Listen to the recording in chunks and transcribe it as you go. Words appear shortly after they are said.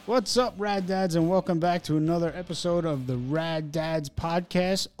What's up, Rad Dads, and welcome back to another episode of the Rad Dads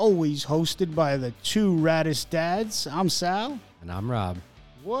podcast, always hosted by the two raddest dads. I'm Sal. And I'm Rob.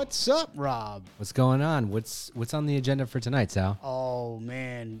 What's up, Rob? What's going on? What's on the agenda for tonight, Sal? Oh,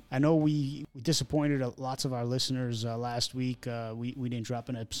 man. I know we disappointed lots of our listeners last week. We didn't drop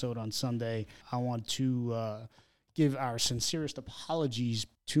an episode on Sunday. I want to give our sincerest apologies.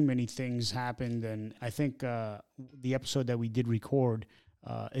 Too many things happened, and I think the episode that we did record,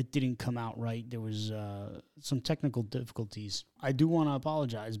 it didn't come out right. There was some technical difficulties. I do want to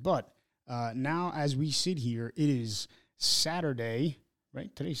apologize, but now as we sit here, it is Saturday,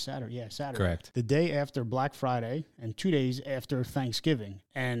 right? Today's Saturday. Yeah, Saturday. Correct. The day after Black Friday and 2 days after Thanksgiving.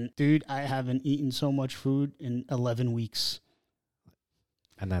 And, dude, I haven't eaten so much food in 11 weeks.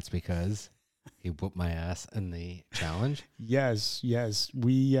 And that's because he whooped my ass in the challenge. Yes.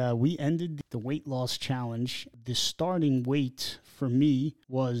 We ended the weight loss challenge. The starting weight for me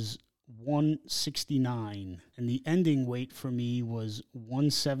was 169, and the ending weight for me was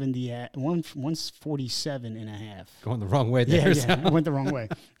 147 and a half. Going the wrong way there. Yeah, I went the wrong way.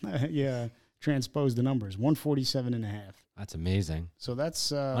 Transposed the numbers. 147 and a half. That's amazing. So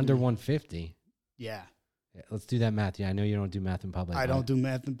that's under 150. Yeah. Let's do that math. Yeah, I know you don't do math in public. I don't do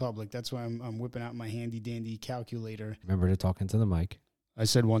math in public. That's why I'm whipping out my handy dandy calculator. Remember to talk into the mic. I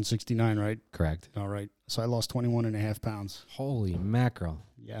said 169, right? Correct. All right. So I lost 21 and a half pounds. Holy mackerel.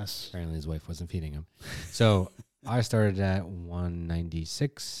 Yes. Apparently his wife wasn't feeding him. So I started at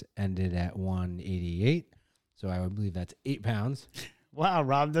 196, ended at 188. So I would believe that's 8 pounds. Wow,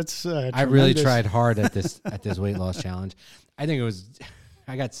 Rob, that's I really tried hard at this weight loss challenge. I think it was,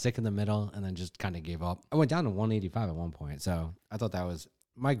 I got sick in the middle and then just kind of gave up. I went down to 185 at one point. So I thought that was,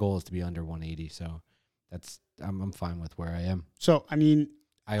 my goal is to be under 180. So I'm fine with where I am. So, I mean,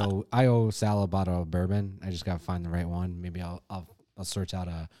 I owe Sal a bottle of bourbon. I just got to find the right one. Maybe I'll search out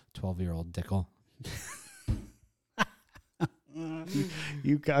a 12-year-old Dickel.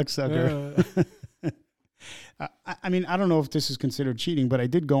 You cocksucker. I mean, I don't know if this is considered cheating, but I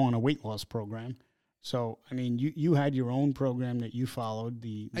did go on a weight loss program. So, I mean, you had your own program that you followed.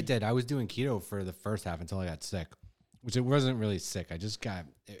 I did. I was doing keto for the first half until I got sick, which it wasn't really sick. I just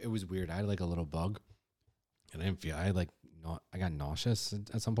it was weird. I had like a little bug, and I didn't feel, I got nauseous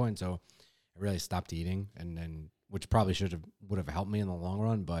at some point. So I really stopped eating, and then, which probably would have helped me in the long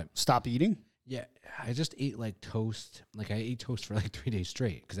run, but. Stop eating? Yeah, I just ate like toast. Like I ate toast for like 3 days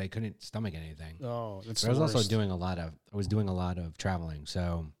straight because I couldn't stomach anything. Oh, that's. But I was also doing a lot of traveling.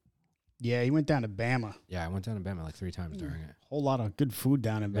 So. Yeah, he went down to Bama. Yeah, I went down to Bama like 3 times during it. Whole lot of good food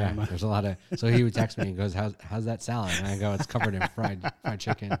down in Bama. Yeah, there's a lot of. So he would text me and goes, "How's that salad?" And I go, "It's covered in fried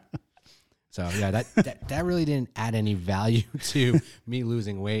chicken." So yeah, that really didn't add any value to me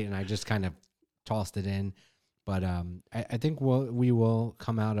losing weight, and I just kind of tossed it in. But I think we will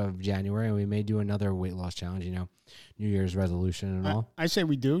come out of January, and we may do another weight loss challenge. You know, New Year's resolution and all. I say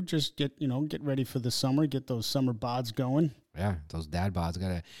we do. Just get ready for the summer. Get those summer bods going. Yeah, those dad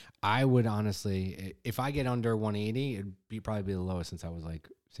bods. I would honestly, if I get under 180, it'd probably be the lowest since I was like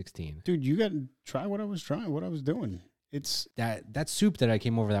 16. Dude, you got to try what I was doing. It's that soup that I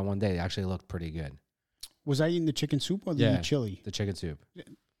came over that one day actually looked pretty good. Was I eating the chicken soup or the chili? The chicken soup. Yeah.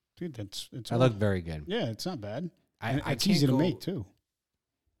 Dude, it looked very good. Yeah, it's not bad. It's easy to make too.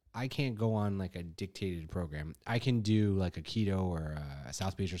 I can't go on like a dictated program. I can do like a keto or a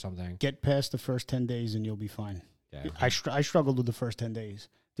South Beach or something. Get past the first 10 days and you'll be fine. Yeah, I struggled with the first 10 days.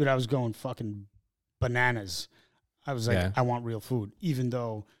 Dude, I was going fucking bananas. I was like, I want real food, even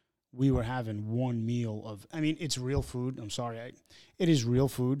though we were having one meal of, I mean, it's real food. I'm sorry. It is real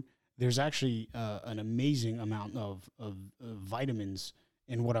food. There's actually an amazing amount of vitamins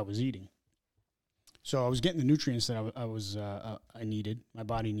in what I was eating. So I was getting the nutrients that I needed, my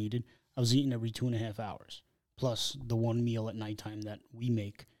body needed. I was eating every 2.5 hours, plus the one meal at nighttime that we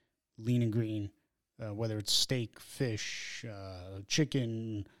make, lean and green, whether it's steak, fish,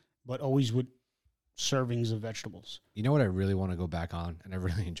 chicken, but always with servings of vegetables. You know what I really want to go back on, and I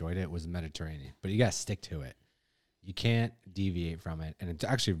really enjoyed it, was Mediterranean. But you got to stick to it. You can't deviate from it. And it's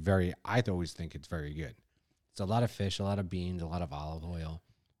actually I always think it's very good. It's a lot of fish, a lot of beans, a lot of olive oil.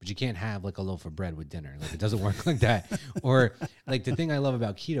 But you can't have like a loaf of bread with dinner. Like it doesn't work like that. Or like the thing I love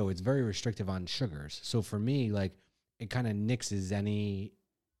about keto, it's very restrictive on sugars. So for me, like it kind of nixes any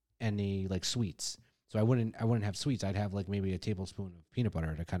like sweets. So I wouldn't have sweets. I'd have like maybe a tablespoon of peanut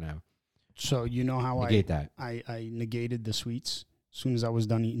butter to kind of. So you know how negate that. I negated the sweets. As soon as I was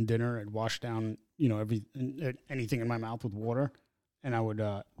done eating dinner, I'd wash down, anything in my mouth with water, and I would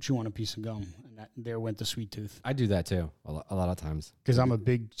chew on a piece of gum, and there went the sweet tooth. I do that too a lot of times. Because I'm a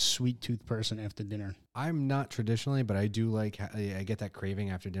big sweet tooth person after dinner. I'm not traditionally, but I do like, I get that craving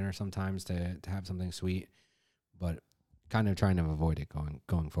after dinner sometimes to have something sweet, but kind of trying to avoid it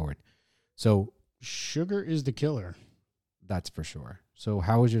going forward. So sugar is the killer. That's for sure. So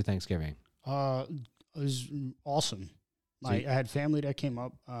how was your Thanksgiving? It was awesome. I had family that came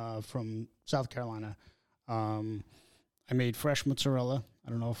up from South Carolina. I made fresh mozzarella. I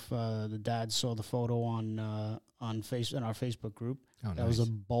don't know if the dad saw the photo on in our Facebook group. Oh, that was a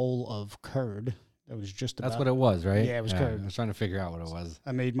bowl of curd. That was just about. That's what it was, right? Yeah, it was curd. I was trying to figure out what it was.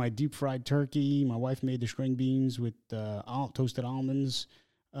 I made my deep fried turkey. My wife made the string beans with toasted almonds.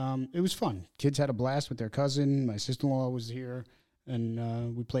 It was fun. Kids had a blast with their cousin. My sister-in-law was here,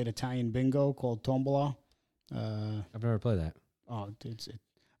 and we played Italian bingo called Tombola. I've never played that. Oh,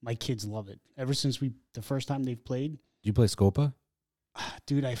 my kids love it. Ever since the first time they've played. Do you play Scopa?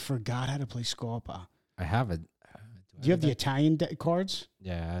 Dude, I forgot how to play Scopa. I have it. Do you have the Italian cards?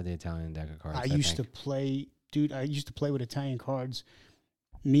 Yeah, I have the Italian deck of cards. I used to play with Italian cards.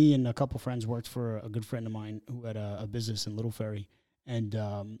 Me and a couple friends worked for a good friend of mine who had a business in Little Ferry. And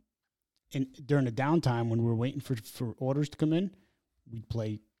during the downtime when we were waiting for orders to come in, we'd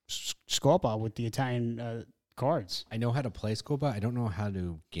play Scopa with the Italian cards. I know how to play Scopa. I don't know how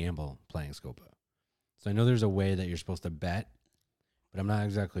to gamble playing Scopa. So I know there's a way that you're supposed to bet, but I'm not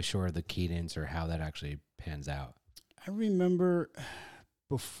exactly sure of the cadence or how that actually pans out. I remember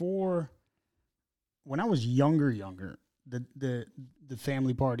before, when I was younger, the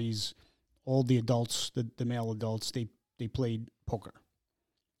family parties, all the adults, the male adults, they played poker.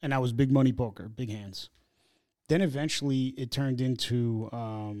 And I was big money poker, big hands. Then eventually it turned into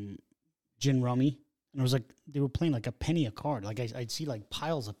gin rummy. And it was like, they were playing like a penny a card. Like I'd see like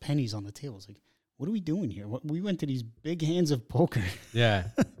piles of pennies on the table. It's like, what are we doing here? We went to these big hands of poker. Yeah.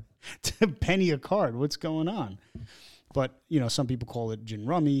 To penny a card. What's going on? But, some people call it gin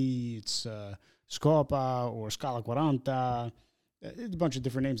rummy. It's Scopa or Scala Quaranta. It's a bunch of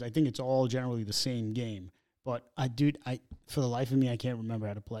different names. I think it's all generally the same game. But for the life of me, I can't remember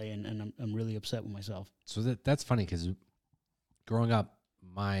how to play, and I'm really upset with myself. So that's funny because growing up,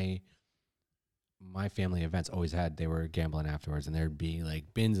 my family events always they were gambling afterwards, and there'd be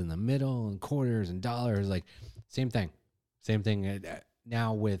like bins in the middle and quarters and dollars, like same thing.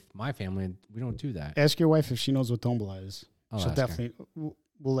 Now with my family, we don't do that. Ask your wife if she knows what tombola is. She'll definitely.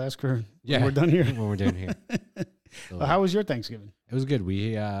 We'll ask her when we're done here. When we're done here. So how was your Thanksgiving? It was good.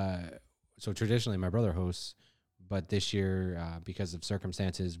 We so traditionally my brother hosts, but this year because of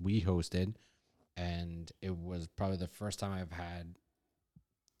circumstances we hosted, and it was probably the first time I've had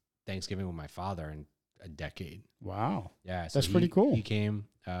Thanksgiving with my father in a decade. Wow. Yeah. So that's pretty cool. He came.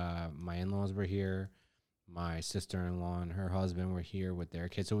 My in-laws were here. My sister-in-law and her husband were here with their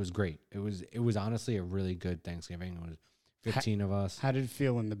kids. So it was great. It was honestly a really good Thanksgiving. It was 15 of us. How did it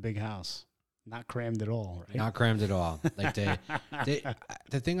feel in the big house? Not crammed at all, right? Not crammed at all. Like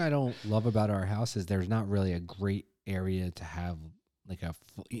the thing I don't love about our house is there's not really a great area to have like a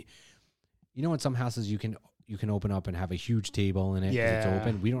full, in some houses you can open up and have a huge table in it because it's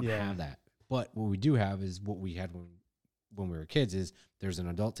open. We don't have that. But what we do have is what we had when we were kids is there's an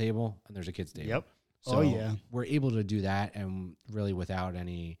adult table and there's a kids table. Yep. So we're able to do that and really without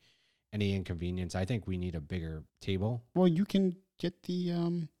any inconvenience. I think we need a bigger table. Well, you can get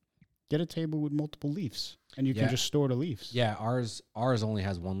get a table with multiple leaves and you can just store the leaves. Yeah, ours only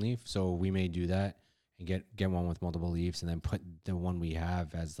has one leaf, so we may do that and get one with multiple leaves and then put the one we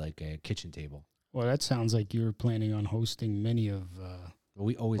have as like a kitchen table. Well, that sounds like you're planning on hosting many of well,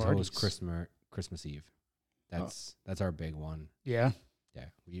 we always parties. host Christmas Eve. That's our big one. Yeah. Yeah,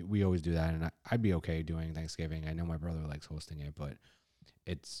 we always do that, and I'd be okay doing Thanksgiving. I know my brother likes hosting it, but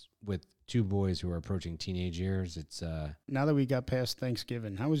it's with two boys who are approaching teenage years. It's now that we got past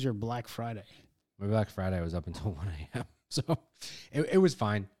Thanksgiving, how was your Black Friday? My Black Friday was up until 1 a.m., so it was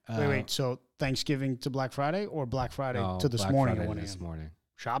fine. Wait, so Thanksgiving to Black Friday or Black Friday to this Black morning Friday at 1 a.m.? This morning.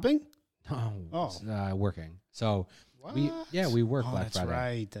 Shopping? No, working. So what? we work Black that's Friday.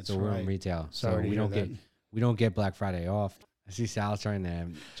 Right, that's so right. we're in retail. Sorry so we don't get Black Friday off. I see Sal's trying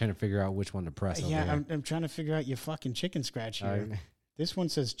to figure out which one to press. Yeah, I'm trying to figure out your fucking chicken scratch here. This one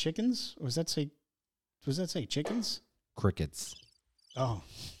says chickens. Does that say chickens? Crickets. Oh,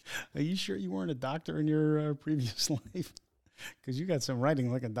 are you sure you weren't a doctor in your previous life? Because you got some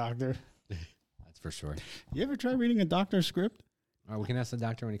writing like a doctor. That's for sure. You ever try reading a doctor's script? All right, we can ask the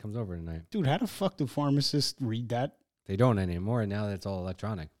doctor when he comes over tonight. Dude, how the fuck do pharmacists read that? They don't anymore. Now that it's all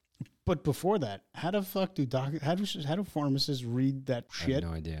electronic. But before that, how the fuck do pharmacists read that shit? I have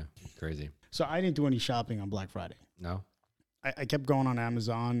no idea. It's crazy. So I didn't do any shopping on Black Friday. No? I kept going on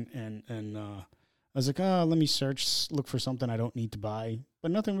Amazon and I was like, oh, let me look for something I don't need to buy.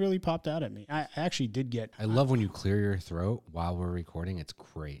 But nothing really popped out at me. I actually did get. I love when you clear your throat while we're recording. It's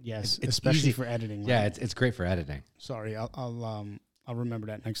great. Yes, it's especially easy for editing. Yeah, right? it's great for editing. Sorry, I'll remember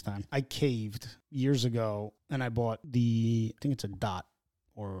that next time. I caved years ago, and I bought I think it's a Dot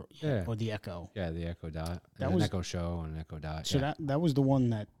or the Echo. Yeah, the Echo Dot. That was an Echo Show and an Echo Dot. So that was the one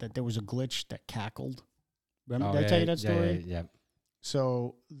that there was a glitch that cackled. Remember? Did I tell you that story? Yeah.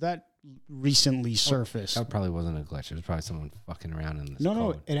 So that recently surfaced. That probably wasn't a glitch. It was probably someone fucking around in this code.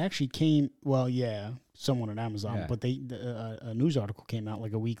 No, it actually came. Well, yeah, someone at Amazon, but a news article came out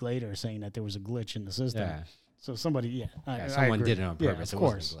like a week later saying that there was a glitch in the system. Yeah. So somebody, someone did it on purpose. Yeah, it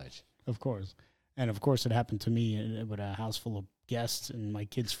wasn't a glitch. Of course. And of course, it happened to me with a house full of guests, and my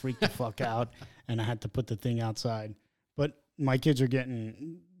kids freaked the fuck out, and I had to put the thing outside. But my kids are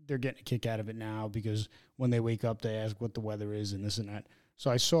getting a kick out of it now because when they wake up, they ask what the weather is and this and that. So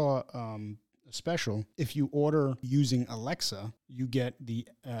I saw a special. If you order using Alexa, you get the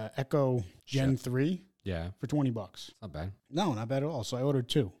Echo Gen 3 for $20. Not bad. No, not bad at all. So I ordered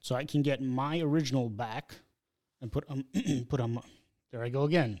 2. So I can get my original back and put on. There I go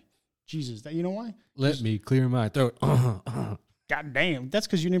again. Jesus, you know why? Let me clear my throat. God damn. That's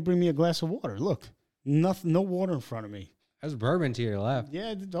because you didn't bring me a glass of water. Look, nothing, no water in front of me. There's bourbon to your left.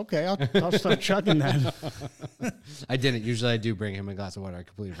 Yeah, okay. I'll start chugging that. I didn't. Usually I do bring him a glass of water. I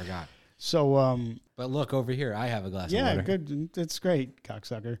completely forgot. So, but look over here. I have a glass of water. Yeah, good. That's great,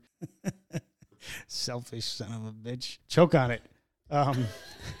 cocksucker. Selfish son of a bitch. Choke on it. I'm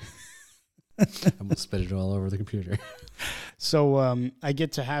gonna spit it all over the computer. So I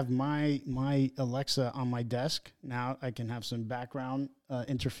get to have my Alexa on my desk. Now I can have some background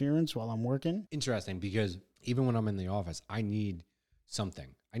interference while I'm working. Interesting, because even when I'm in the office, I need something.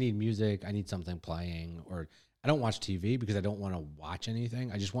 I need music. I need something playing. Or I don't watch TV because I don't want to watch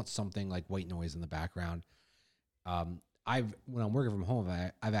anything. I just want something like white noise in the background. When I'm working from home,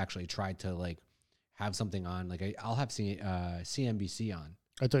 I've actually tried to like have something on. Like I'll have CNBC on.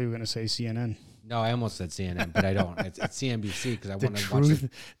 I thought you were going to say CNN. No, I almost said CNN, but I don't. It's CNBC because I want to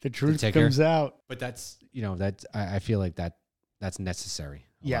watch the truth comes out. But that's, I feel like that's necessary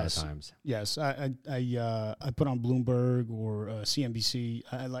a lot of times. Yes, I put on Bloomberg or CNBC.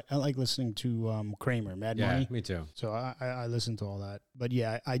 I like listening to Kramer, Mad Money. Me too. So I listen to all that. But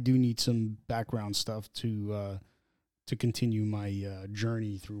yeah, I do need some background stuff to continue my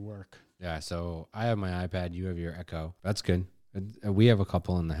journey through work. Yeah, so I have my iPad. You have your Echo. That's good. We have a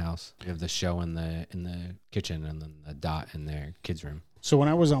couple in the house. We have the Show in the kitchen and then the Dot in their kids' room. So when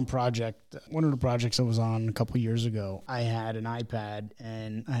I was on one of the projects I was on a couple years ago, I had an iPad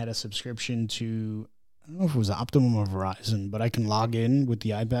and I had a subscription to, I don't know if it was Optimum or Verizon, but I can log in with the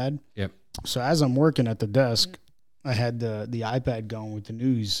iPad. Yep. So as I'm working at the desk, I had the iPad going with the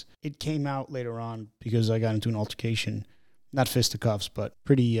news. It came out later on because I got into an altercation, not fisticuffs, but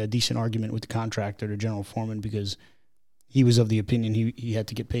pretty decent argument with the contractor, the general foreman, because he was of the opinion he had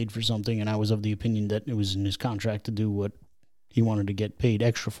to get paid for something, and I was of the opinion that it was in his contract to do what he wanted to get paid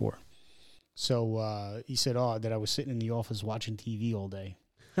extra for. So he said, that I was sitting in the office watching TV all day.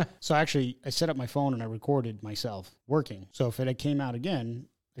 So actually, I set up my phone and I recorded myself working. So if it came out again,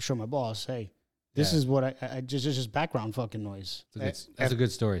 I show my boss, hey, this is what I just background fucking noise. That's a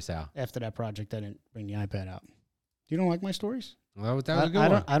good story, Sal. After that project, I didn't bring the iPad out. You don't like my stories? Well, that was a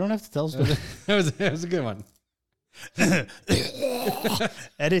good one. I don't have to tell stories. that was a good one.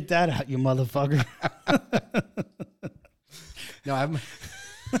 Edit that out, you motherfucker. No,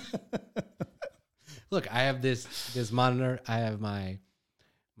 look, I have this monitor, I have my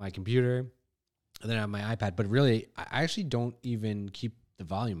computer, and then I have my iPad, but really I actually don't even keep the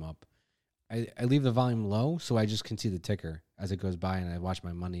volume up. I leave the volume low so I just can see the ticker as it goes by, and I watch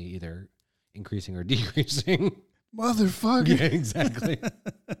my money either increasing or decreasing. Motherfucker. Yeah, exactly.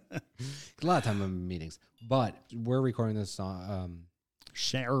 A lot of time I'm in meetings, but we're recording this on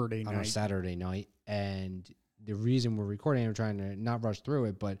Saturday night, and the reason we're recording, I'm trying to not rush through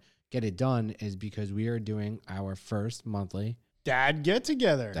it, but get it done, is because we are doing our first monthly Dad get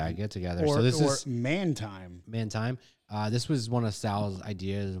together. So this is man time. This was one of Sal's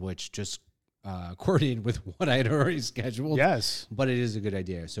ideas, which just coordinated with what I had already scheduled. Yes. But it is a good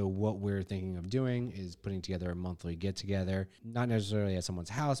idea. So what we're thinking of doing is putting together a monthly get-together, not necessarily at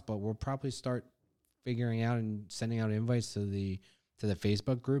someone's house, but we'll probably start figuring out and sending out invites to the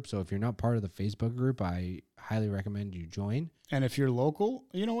Facebook group. So if you're not part of the Facebook group, I highly recommend you join. And if you're local,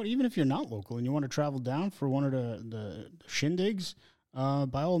 you know what, even if you're not local and you want to travel down for one of the shindigs,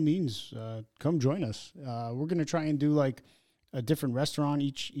 by all means, come join us. We're going to try and do like a different restaurant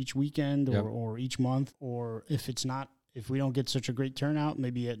each weekend or each month, or if it's not if we don't get such a great turnout,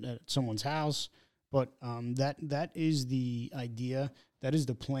 maybe at someone's house. But that is the idea. That is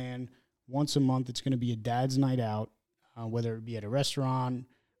the plan. Once a month, it's going to be a dad's night out, whether it be at a restaurant.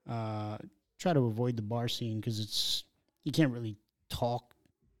 Try to avoid the bar scene because you can't really talk,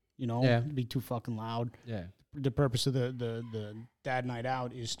 it'd be too fucking loud. Yeah. The purpose of the dad night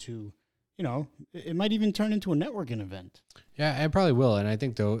out is to, it might even turn into a networking event. Yeah, it probably will. And I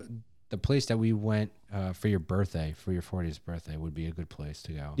think, though, the place that we went for your birthday, for your 40th birthday, would be a good place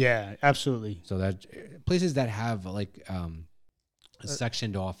to go. Yeah, absolutely. So that places that have like a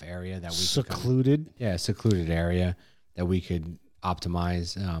sectioned off area that we secluded. Secluded area that we could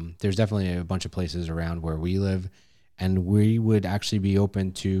optimize. There's definitely a bunch of places around where we live, and we would actually be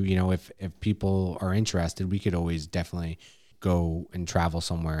open to, if people are interested, we could always definitely go and travel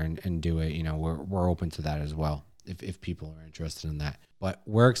somewhere and do it. We're open to that as well if people are interested in that. But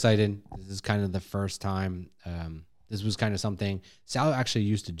we're excited. This is kind of the first time. This was kind of something Sal actually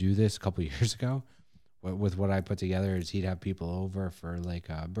used to do this a couple of years ago. With what I put together is he'd have people over for like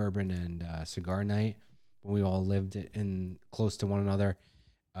bourbon and cigar night when we all lived in close to one another.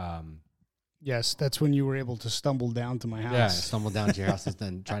 Yes, that's when you were able to stumble down to my house. Yeah, stumble down to your house and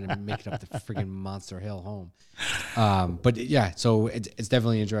then try to make it up the friggin' Monster Hill home. But yeah, so it's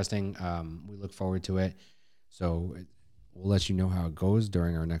definitely interesting. We look forward to it. So we'll let you know how it goes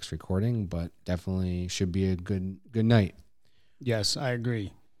during our next recording, but definitely should be a good night. Yes, I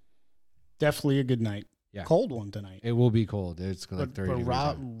agree. Definitely a good night. Yeah. Cold one tonight. It will be cold. It's like 30 degrees.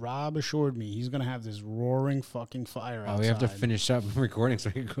 But Rob assured me he's going to have this roaring fucking fire outside. We have to finish up recording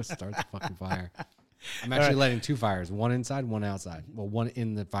so we can go start the fucking fire. I'm actually lighting two fires, one inside, one outside. Well, one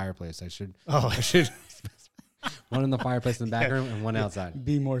in the fireplace. I should. One in the fireplace in the back room and one outside.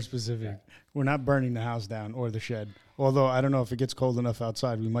 Be more specific. Yeah. We're not burning the house down or the shed. Although I don't know if it gets cold enough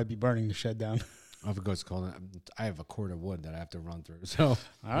outside, we might be burning the shed down. If it goes cold, I have a cord of wood that I have to run through. So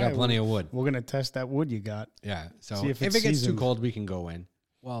I got plenty of wood. We're going to test that wood you got. Yeah. So if it gets too cold, we can go in.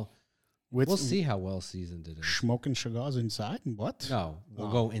 Well, we'll see how well seasoned it is. Smoking cigars inside? What? No, we'll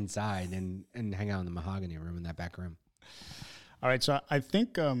go inside and hang out in the mahogany room in that back room. All right. So I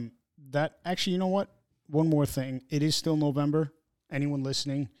think that actually, you know what? One more thing. It is still November. Anyone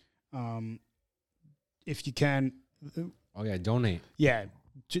listening, if you can. Oh, yeah. Donate. Yeah.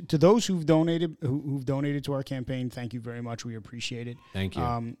 To those who've donated to our campaign, thank you very much. We appreciate it. Thank you.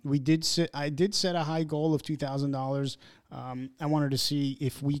 I did set a high goal of $2,000. I wanted to see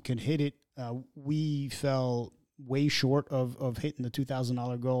if we could hit it. We fell way short of hitting the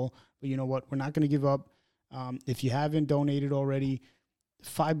 $2,000 goal. But you know what? We're not going to give up. If you haven't donated already,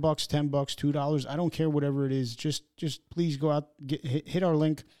 $5, $10, $2, I don't care, whatever it is. Just please go out, hit our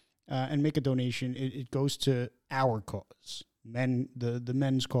link, and make a donation. It goes to our cause. The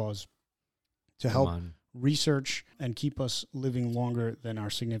men's cause, to help research and keep us living longer than our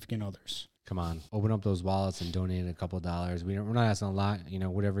significant others. Come on, open up those wallets and donate a couple of dollars. We're not asking a lot.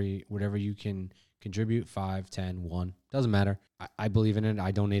 Whatever you can contribute, 5, 10, 1, doesn't matter. I believe in it. I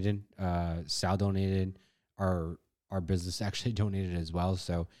donated. Sal donated. Our business actually donated as well.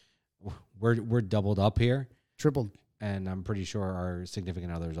 So we're doubled up here, tripled, and I'm pretty sure our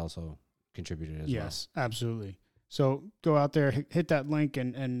significant others also contributed as well. Yes, absolutely. So go out there, hit that link,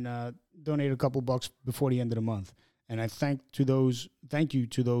 and donate a couple bucks before the end of the month. And I thank you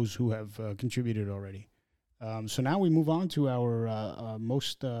to those who have contributed already. So now we move on to our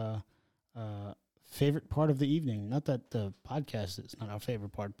most favorite part of the evening. Not that the podcast is not our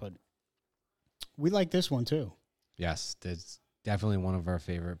favorite part, but we like this one too. Yes, that's definitely one of our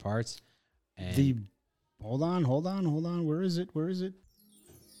favorite parts. And hold on. Where is it?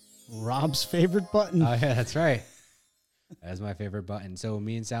 Rob's favorite button. Oh yeah, that's right. That's my favorite button. So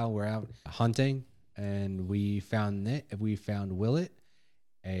me and Sal were out hunting, and we found Willet,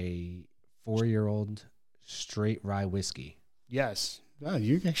 a 4-year-old straight rye whiskey. Yes. Oh,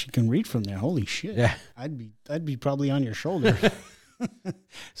 you actually can read from there. Holy shit. Yeah. I'd be probably on your shoulder.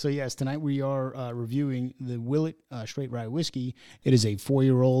 So yes, tonight we are reviewing the Willet straight rye whiskey. It is a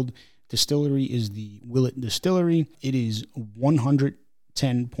 4-year-old. Distillery is the Willet Distillery. It is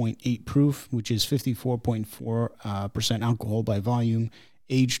 110.8 proof, which is 54.4% alcohol by volume,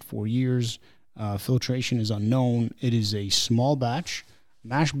 aged 4 years. Filtration is unknown. It is a small batch.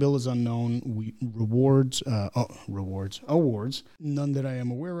 Mash bill is unknown. Awards, none that I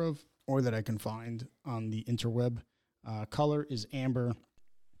am aware of or that I can find on the interweb. Color is amber.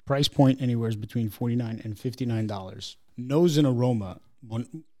 Price point anywhere between $49 and $59. Nose and aroma.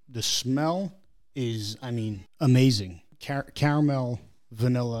 The smell is, amazing. Caramel,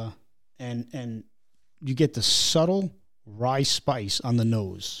 vanilla, and you get the subtle rye spice on the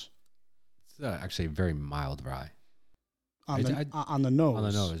nose. It's actually a very mild rye. on the nose. On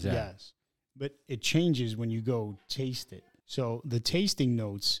the nose, yeah. Yes. But it changes when you go taste it. So the tasting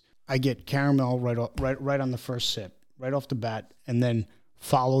notes, I get caramel right on the first sip, right off the bat, and then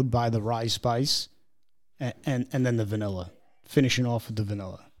followed by the rye spice, and then the vanilla, finishing off with the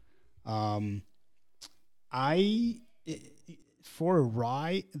vanilla. For a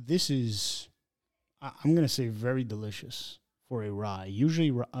rye, this is, I'm going to say, very delicious for a rye.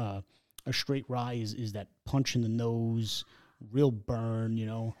 Usually a straight rye is that punch in the nose, real burn, you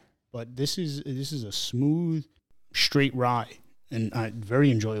know. But this is a smooth, straight rye, and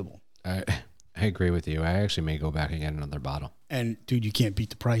very enjoyable. I agree with you. I actually may go back and get another bottle. And, dude, you can't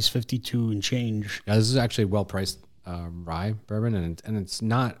beat the price, 52 and change. Yeah, this is actually well-priced rye bourbon, and it's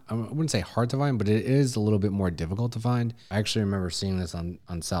not, I wouldn't say hard to find, but it is a little bit more difficult to find. I actually remember seeing this on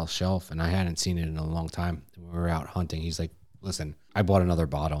South Shelf, and I hadn't seen it in a long time. We were out hunting. He's like, listen, I bought another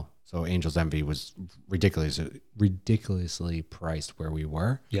bottle. So Angel's Envy was ridiculously priced where we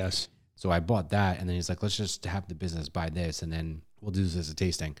were. Yes. So I bought that, and then he's like, let's just have the business buy this, and then we'll do this as a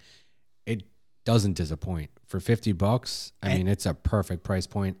tasting. It doesn't disappoint. For $50, I mean, it's a perfect price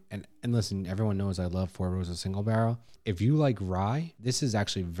point. And listen, everyone knows I love Four Roses Single Barrel. If you like rye, this is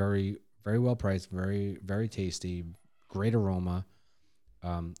actually very, very well priced, very, very tasty, great aroma,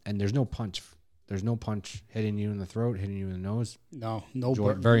 and there's no punch. There's no punch hitting you in the throat, hitting you in the nose. No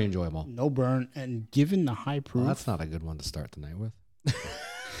burn. Very enjoyable. No burn. And given the high proof. Well, that's not a good one to start the night with.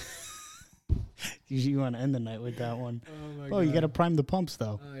 Usually you want to end the night with that one. Oh, my God. You got to prime the pumps,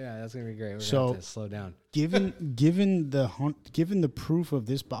 though. Oh, yeah, that's going to be great. We're so, going to slow down. Given the proof of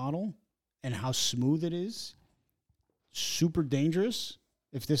this bottle and how smooth it is, super dangerous.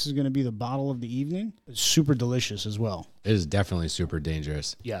 If this is going to be the bottle of the evening, it's super delicious as well. It is definitely super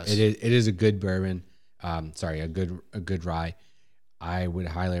dangerous. Yes. It is a good bourbon. A good rye. I would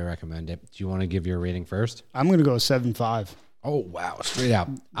highly recommend it. Do you want to give your rating first? I'm going to go 7.5. Oh, wow. Straight out.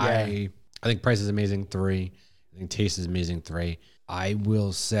 Yeah. I think price is amazing, 3. I think taste is amazing, 3. I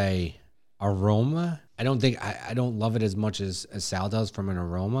will say aroma. I don't love it as much as Sal does from an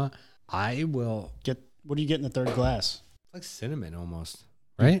aroma. What do you get in the third glass? Like cinnamon almost.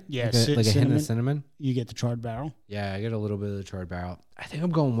 Right? Yeah, like a hint of cinnamon. You get the charred barrel. Yeah, I get a little bit of the charred barrel. I think I'm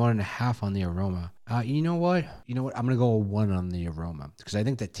going 1.5 on the aroma. You know what? I'm gonna go 1 on the aroma because I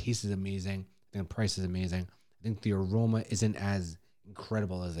think the taste is amazing. I think the price is amazing. I think the aroma isn't as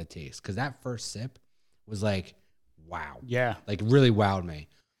incredible as it tastes because that first sip was like, wow. Yeah, like really wowed me.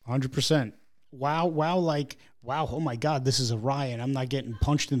 100%. Wow! Wow! Oh my God, this is a rye, and I'm not getting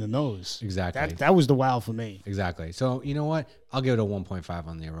punched in the nose. Exactly. That was the wow for me. Exactly. So you know what? I'll give it a 1.5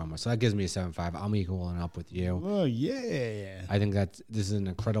 on the aroma. So that gives me a 7.5. I'm equaling up with you. Oh yeah. I think this is an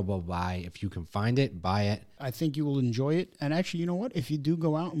incredible buy. If you can find it, buy it. I think you will enjoy it. And actually, you know what? If you do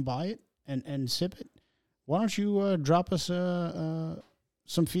go out and buy it and sip it, why don't you drop us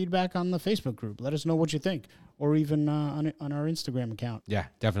some feedback on the Facebook group? Let us know what you think. Or even on our Instagram account. Yeah,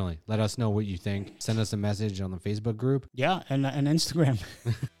 definitely. Let us know what you think. Send us a message on the Facebook group. Yeah, and Instagram.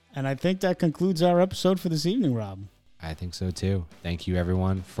 And I think that concludes our episode for this evening, Rob. I think so, too. Thank you,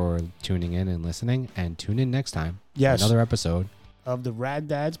 everyone, for tuning in and listening. And tune in next time for another episode of the Rad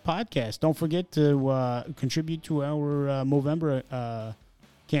Dads podcast. Don't forget to contribute to our Movember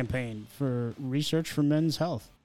campaign for research for men's health.